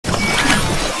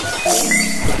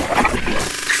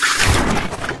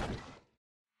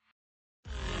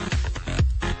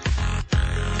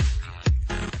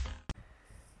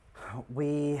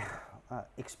we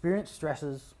experience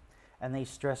stresses, and these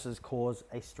stresses cause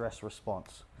a stress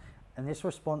response. And this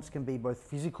response can be both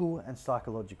physical and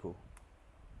psychological.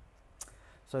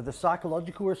 So the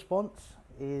psychological response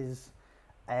is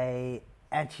a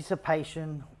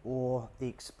anticipation or the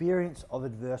experience of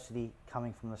adversity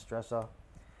coming from the stressor,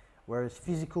 whereas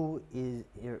physical it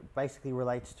basically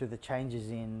relates to the changes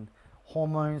in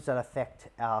hormones that affect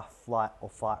our flight or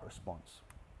fight response.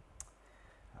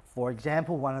 For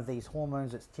example, one of these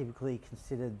hormones that's typically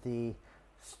considered the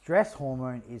stress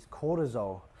hormone is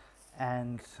cortisol,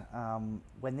 and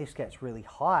when this gets really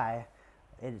high,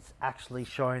 it's actually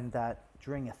shown that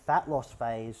during a fat loss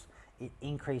phase, it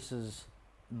increases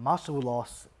muscle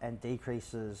loss and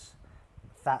decreases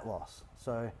fat loss.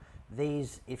 So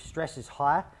these, if stress is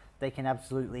high, they can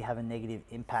absolutely have a negative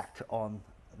impact on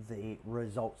the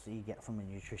results that you get from a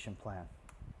nutrition plan.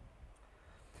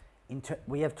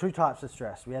 We have two types of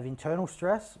stress. We have internal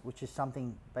stress, which is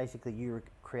something basically you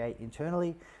create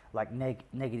internally, like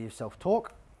negative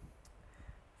self-talk.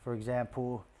 For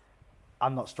example,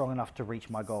 I'm not strong enough to reach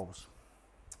my goals.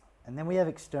 And then we have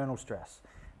external stress,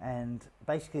 and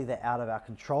basically they're out of our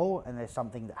control and there's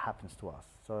something that happens to us.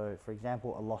 So for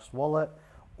example, a lost wallet,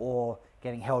 or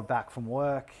getting held back from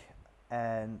work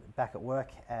and back at work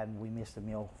and we missed a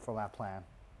meal from our plan.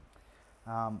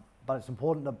 But it's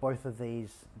important that both of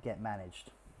these get managed.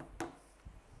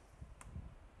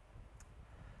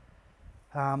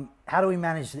 How do we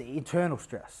manage the internal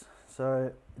stress?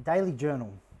 So daily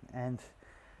journal, and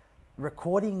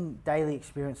recording daily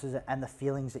experiences and the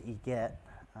feelings that you get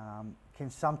can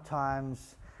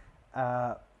sometimes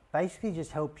basically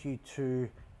just help you to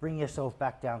bring yourself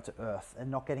back down to earth and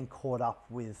not getting caught up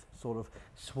with sort of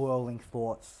swirling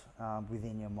thoughts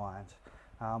within your mind.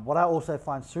 What I also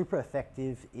find super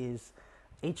effective is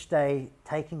each day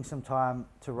taking some time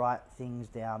to write things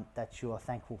down that you are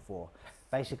thankful for,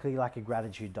 basically like a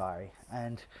gratitude diary.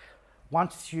 And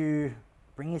once you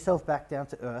bring yourself back down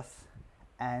to earth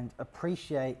and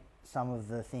appreciate some of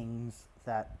the things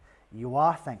that you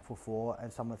are thankful for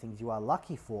and some of the things you are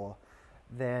lucky for,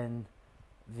 then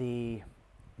the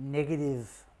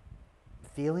negative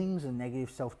feelings and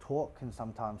negative self-talk can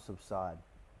sometimes subside.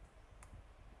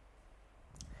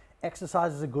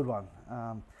 Exercise is a good one.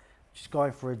 Just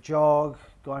going for a jog,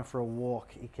 going for a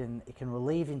walk, it can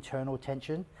relieve internal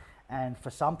tension, and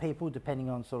for some people, depending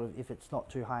on sort of if it's not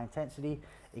too high intensity,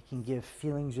 it can give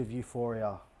feelings of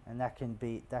euphoria, and that can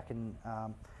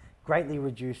greatly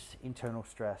reduce internal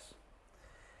stress.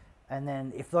 And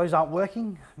then if those aren't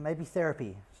working, maybe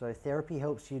therapy. So therapy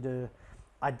helps you to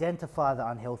identify the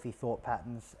unhealthy thought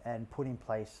patterns and put in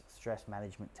place stress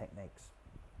management techniques.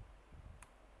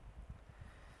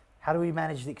 How do we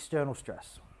manage the external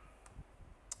stress?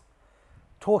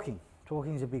 Talking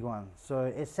is a big one. So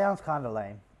it sounds kind of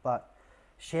lame, but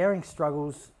sharing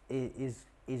struggles is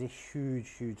a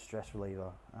huge stress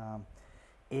reliever.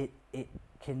 It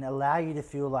can allow you to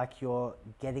feel like you're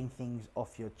getting things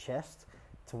off your chest,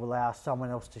 to allow someone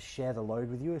else to share the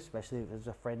load with you, especially if it's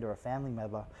a friend or a family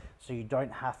member, so you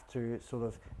don't have to sort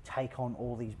of take on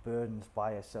all these burdens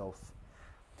by yourself.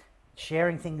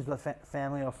 Sharing things with a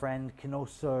family or friend can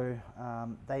also,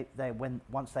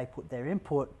 once they put their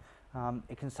input,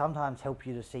 it can sometimes help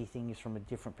you to see things from a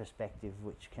different perspective,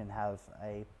 which can have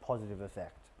a positive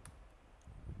effect.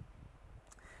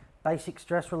 Basic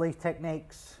stress relief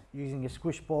techniques, using a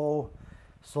squish ball,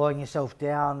 slowing yourself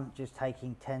down, just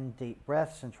taking 10 deep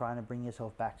breaths and trying to bring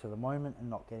yourself back to the moment and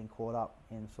not getting caught up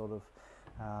in sort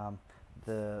of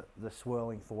the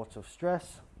swirling thoughts of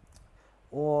stress.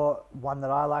 Or one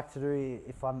that I like to do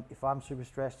if I'm super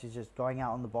stressed is just going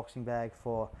out on the boxing bag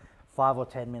for 5 or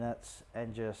 10 minutes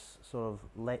and just sort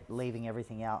of leaving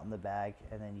everything out in the bag,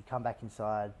 and then you come back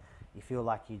inside, you feel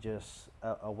like you just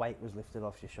a weight was lifted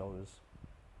off your shoulders.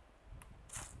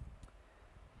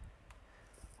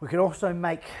 We can also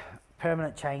make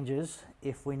permanent changes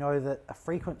if we know that a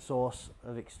frequent source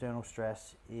of external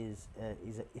stress is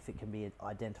if it can be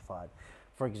identified.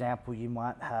 For example, you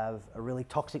might have a really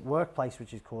toxic workplace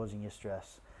which is causing you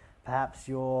stress. Perhaps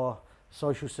your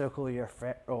social circle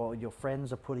or your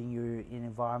friends are putting you in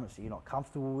environments that you're not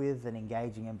comfortable with and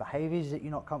engaging in behaviors that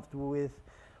you're not comfortable with,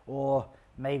 or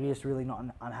maybe it's really not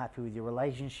unhappy with your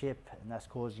relationship and that's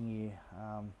causing you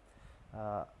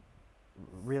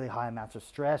really high amounts of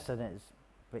stress, and it's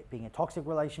being a toxic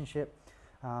relationship.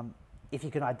 If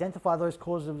you can identify those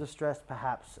causes of the stress,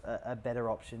 perhaps a better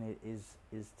option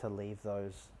is to leave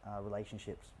those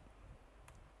relationships.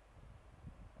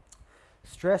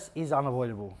 Stress is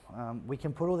unavoidable. We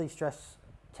can put all these stress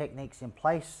techniques in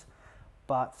place,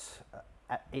 but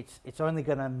it's only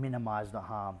going to minimize the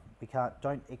harm. We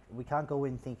can't go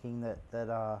in thinking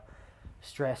that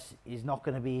stress is not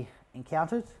going to be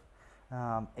encountered.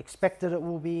 Expect that it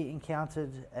will be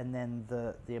encountered, and then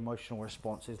the emotional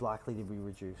response is likely to be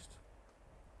reduced.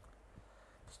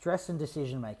 Stress and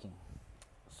decision making.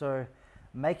 So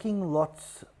making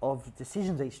lots of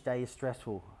decisions each day is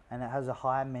stressful, and it has a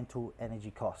high mental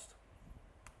energy cost.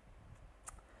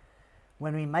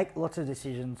 When we make lots of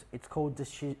decisions, it's called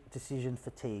decision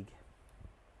fatigue.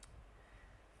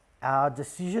 Our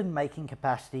decision making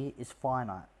capacity is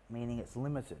finite, meaning it's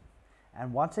limited.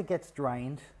 And once it gets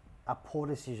drained, poor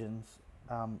decisions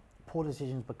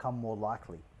become more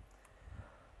likely.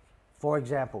 For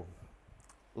example,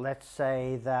 let's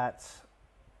say that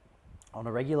on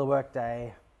a regular work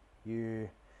day, you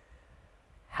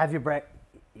have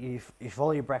you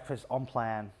follow your breakfast on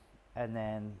plan, and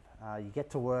then you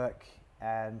get to work,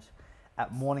 and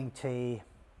at morning tea,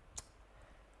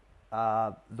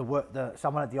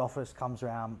 someone at the office comes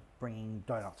around bringing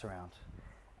donuts around,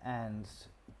 and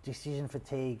decision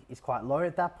fatigue is quite low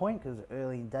at that point because it's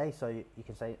early in the day, so you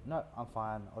can say, no, I'm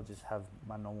fine, I'll just have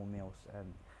my normal meals,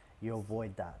 and you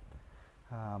avoid that.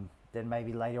 Then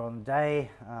maybe later on in the day,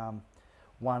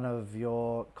 one of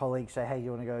your colleagues say, hey, do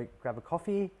you want to go grab a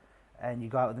coffee? And you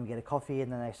go out with them, get a coffee,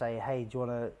 and then they say, hey, do you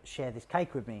want to share this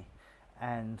cake with me?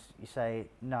 And you say,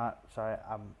 no, sorry,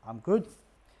 I'm good.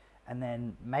 And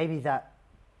then maybe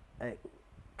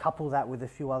couple that with a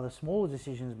few other smaller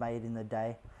decisions made in the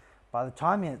day. By the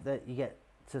time you get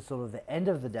to sort of the end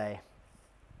of the day,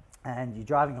 and you're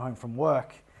driving home from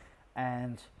work,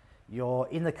 and you're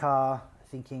in the car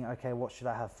thinking, okay, what should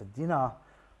I have for dinner?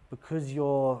 Because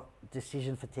your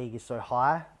decision fatigue is so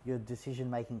high, your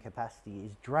decision-making capacity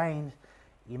is drained,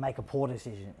 you make a poor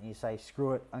decision, and you say,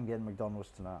 screw it, I'm getting McDonald's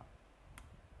tonight.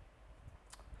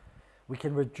 We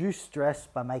can reduce stress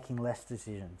by making less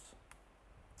decisions.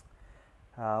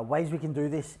 Ways we can do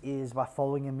this is by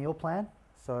following a meal plan.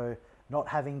 So not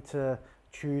having to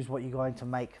choose what you're going to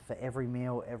make for every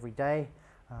meal every day,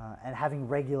 and having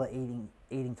regular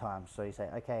eating times. So you say,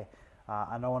 okay,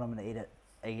 I know what I'm going to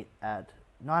eat at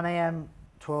 9 a.m.,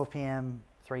 12 p.m.,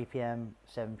 3 p.m.,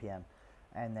 7 p.m.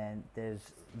 And then there's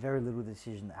very little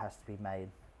decision that has to be made.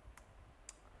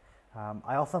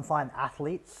 I often find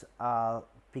athletes are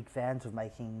big fans of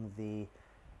making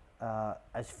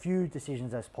as few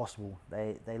decisions as possible.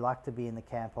 They like to be in the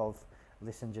camp of,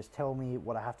 listen, just tell me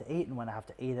what I have to eat and when I have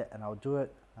to eat it, and I'll do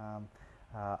it.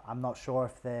 I'm not sure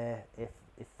if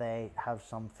they have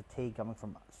some fatigue coming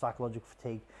from psychological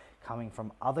fatigue coming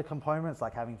from other components,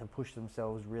 like having to push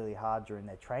themselves really hard during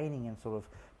their training and sort of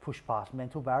push past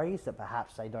mental barriers, that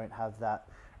perhaps they don't have that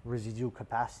residual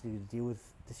capacity to deal with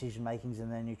decision makings in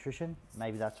their nutrition.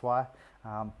 Maybe that's why,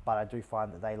 but I do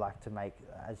find that they like to make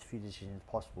as few decisions as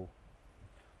possible.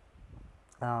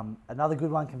 Another good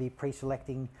one can be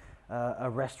pre-selecting a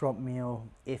restaurant meal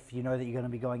if you know that you're going to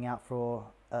be going out for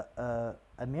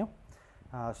a meal.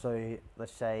 So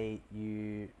let's say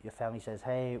your family says,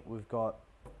 hey, we've got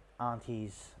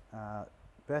auntie's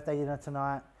birthday dinner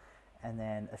tonight, and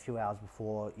then a few hours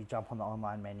before you jump on the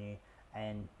online menu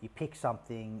and you pick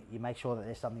something, you make sure that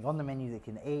there's something on the menu that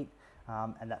you can eat,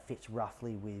 and that fits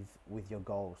roughly with your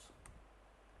goals.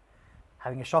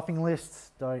 Having a shopping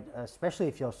list, especially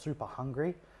if you're super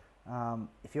hungry,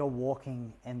 if you're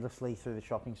walking endlessly through the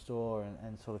shopping store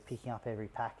and sort of picking up every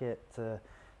packet to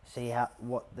see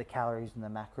what the calories and the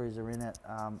macros are in it,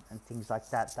 and things like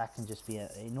that, that can just be an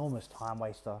enormous time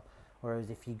waster.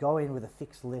 Whereas if you go in with a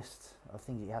fixed list of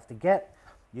things that you have to get,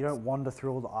 you don't wander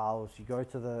through all the aisles, you go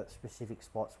to the specific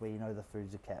spots where you know the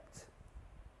foods are kept.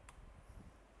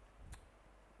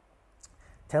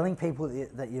 Telling people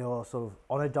that you're sort of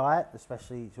on a diet,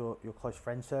 especially your close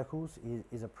friend circles,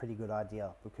 is a pretty good idea,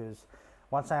 because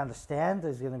once they understand,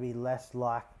 there's going to be less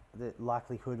the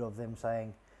likelihood of them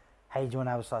saying, hey, do you want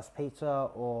to have a slice of pizza,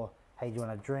 or hey, do you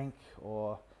want a drink,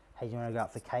 or hey, do you want to go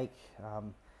out for cake,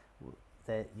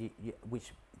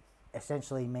 which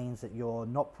essentially means that you're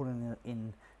not put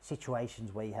in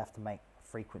situations where you have to make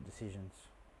frequent decisions.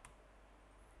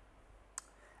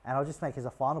 And I'll just make as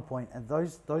a final point, and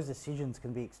those decisions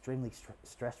can be extremely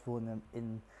stressful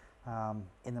in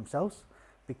themselves,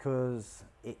 because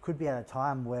it could be at a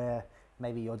time where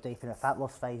maybe you're deep in a fat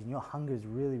loss phase and your hunger is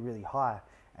really, really high,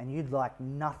 and you'd like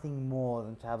nothing more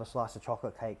than to have a slice of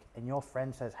chocolate cake, and your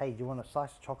friend says, hey, do you want a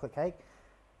slice of chocolate cake?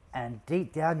 And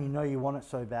deep down you know you want it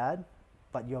so bad,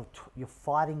 but you're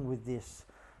fighting with this,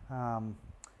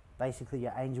 basically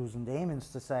your angels and demons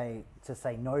to say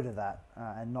no to that,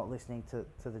 and not listening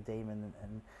to the demon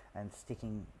and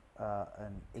sticking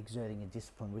and exerting a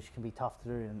discipline, which can be tough to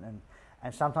do,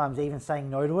 and sometimes even saying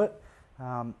no to it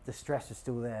the stress is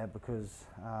still there because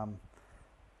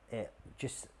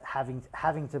just having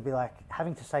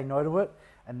to say no to it,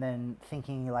 and then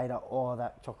thinking later, oh,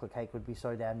 that chocolate cake would be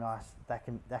so damn nice. That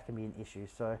can be an issue.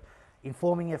 So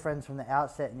informing your friends from the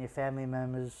outset and your family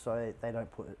members so they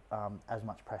don't put as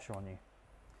much pressure on you.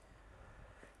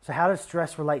 So how does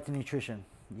stress relate to nutrition?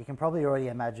 You can probably already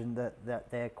imagine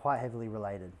that they're quite heavily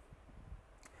related.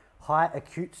 High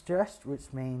acute stress,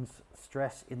 which means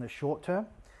stress in the short term,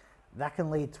 that can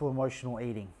lead to emotional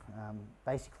eating,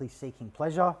 basically seeking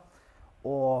pleasure,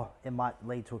 or it might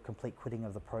lead to a complete quitting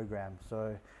of the program.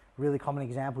 So really common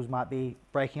examples might be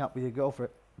breaking up with your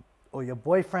girlfriend or your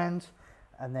boyfriend,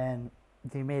 and then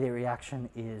the immediate reaction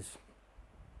is,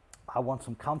 I want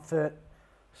some comfort,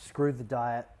 screw the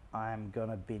diet, I'm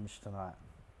gonna binge tonight.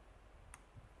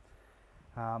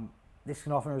 This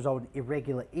can often result in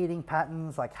irregular eating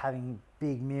patterns, like having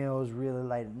big meals really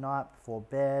late at night before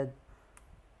bed.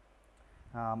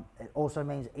 It also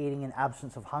means eating in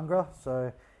absence of hunger.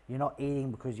 So you're not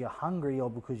eating because you're hungry or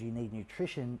because you need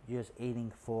nutrition, you're just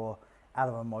eating out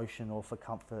of emotion or for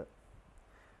comfort.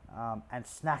 And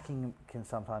snacking can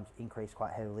sometimes increase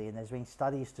quite heavily. And there's been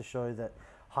studies to show that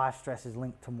high stress is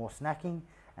linked to more snacking.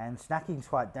 And snacking is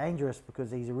quite dangerous because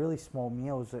these are really small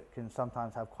meals that can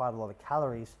sometimes have quite a lot of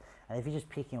calories. And if you're just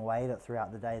picking away at it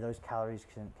throughout the day, those calories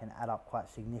can add up quite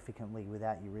significantly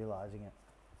without you realizing it.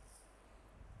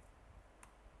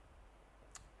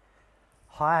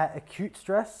 Higher acute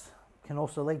stress can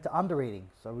also lead to undereating.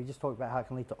 So we just talked about how it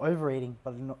can lead to overeating,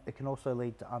 but it can also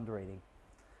lead to undereating.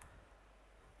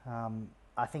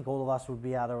 I think all of us would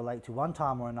be able to relate to one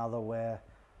time or another where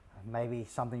maybe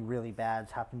something really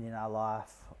bad's happened in our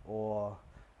life, or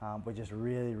we're just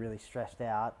really, really stressed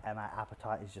out and our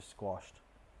appetite is just squashed.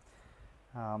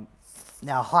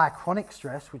 Now, high chronic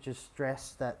stress, which is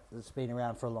stress that's been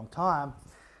around for a long time,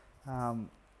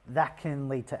 that can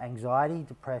lead to anxiety,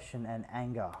 depression, and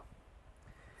anger.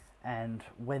 And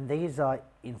when these are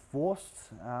enforced,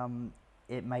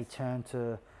 it may turn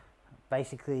to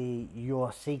basically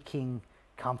you're seeking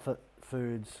comfort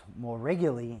foods more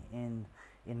regularly in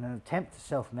an attempt to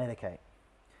self-medicate,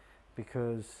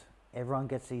 because everyone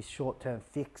gets these short-term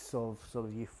fix of sort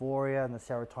of euphoria and the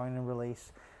serotonin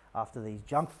release after these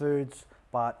junk foods,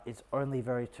 but it's only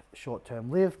very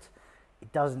short-term lived.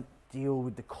 It doesn't deal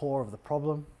with the core of the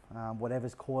problem.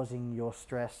 Whatever's causing your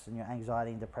stress and your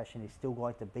anxiety and depression is still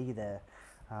going to be there,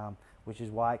 which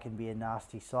is why it can be a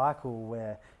nasty cycle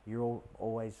where you're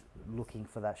always looking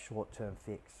for that short-term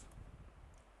fix.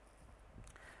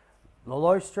 The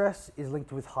low stress is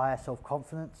linked with higher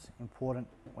self-confidence, important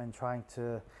when trying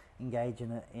to engage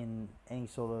in any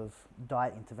sort of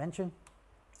diet intervention.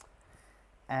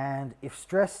 And if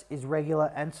stress is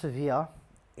regular and severe,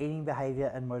 eating behavior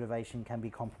and motivation can be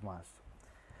compromised.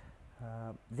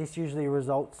 This usually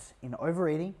results in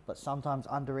overeating, but sometimes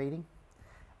undereating,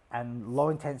 and low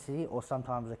intensity or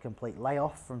sometimes a complete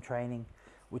layoff from training,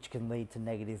 which can lead to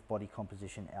negative body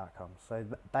composition outcomes. So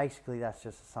basically that's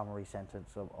just a summary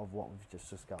sentence of what we've just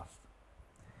discussed.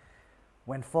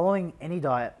 When following any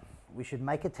diet, we should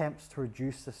make attempts to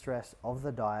reduce the stress of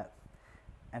the diet,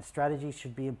 and strategies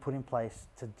should be put in place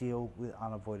to deal with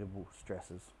unavoidable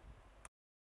stresses.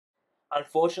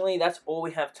 Unfortunately, that's all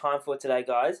we have time for today,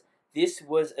 guys. This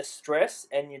was a stress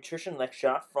and nutrition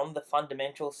lecture from the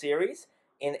Fundamental series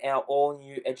in our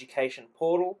all-new education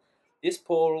portal. This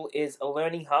portal is a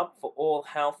learning hub for all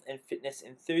health and fitness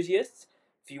enthusiasts.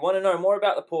 If you want to know more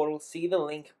about the portal, see the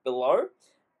link below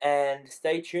and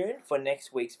stay tuned for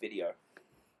next week's video.